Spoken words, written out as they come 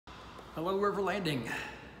Hello, River Landing.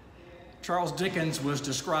 Charles Dickens was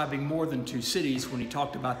describing more than two cities when he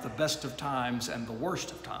talked about the best of times and the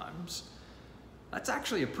worst of times. That's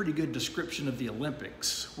actually a pretty good description of the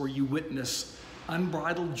Olympics, where you witness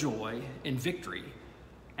unbridled joy in victory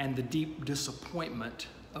and the deep disappointment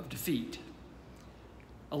of defeat.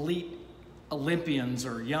 Elite Olympians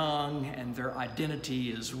are young and their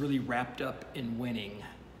identity is really wrapped up in winning.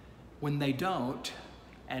 When they don't,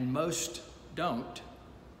 and most don't,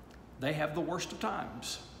 they have the worst of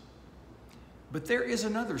times. But there is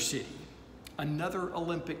another city, another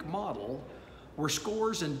Olympic model, where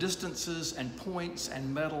scores and distances and points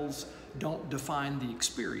and medals don't define the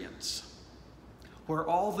experience, where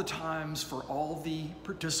all the times for all the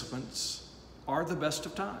participants are the best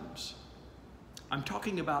of times. I'm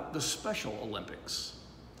talking about the Special Olympics.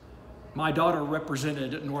 My daughter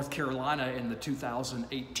represented North Carolina in the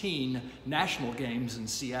 2018 National Games in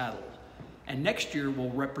Seattle, and next year will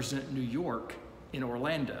represent New York in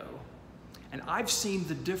Orlando. And I've seen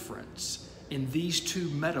the difference in these two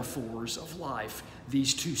metaphors of life,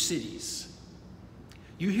 these two cities.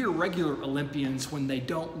 You hear regular Olympians, when they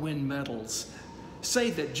don't win medals, say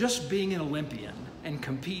that just being an Olympian and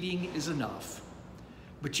competing is enough.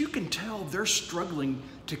 But you can tell they're struggling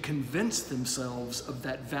to convince themselves of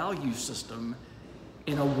that value system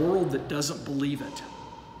in a world that doesn't believe it.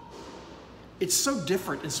 It's so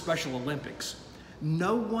different in Special Olympics.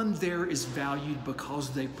 No one there is valued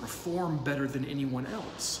because they perform better than anyone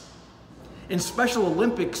else. In Special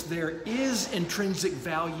Olympics, there is intrinsic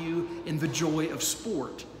value in the joy of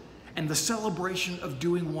sport and the celebration of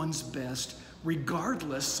doing one's best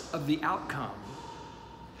regardless of the outcome.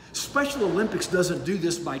 Special Olympics doesn't do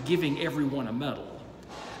this by giving everyone a medal.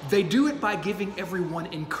 They do it by giving everyone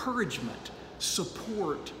encouragement,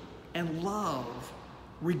 support, and love,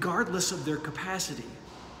 regardless of their capacity.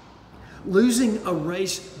 Losing a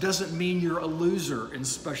race doesn't mean you're a loser in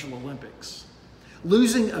Special Olympics.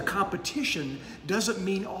 Losing a competition doesn't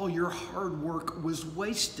mean all your hard work was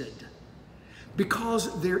wasted,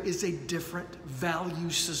 because there is a different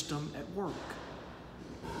value system at work.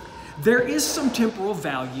 There is some temporal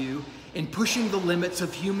value in pushing the limits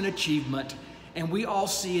of human achievement, and we all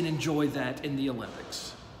see and enjoy that in the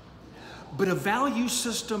Olympics. But a value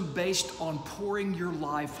system based on pouring your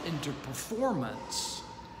life into performance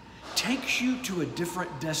takes you to a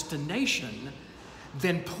different destination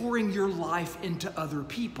than pouring your life into other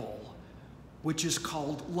people, which is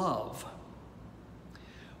called love.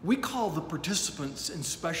 We call the participants in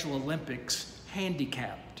Special Olympics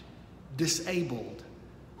handicapped, disabled,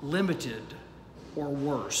 limited, or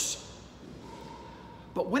worse.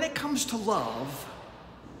 But when it comes to love,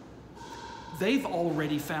 they've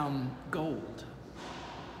already found gold.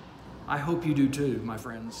 I hope you do too, my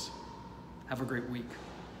friends. Have a great week.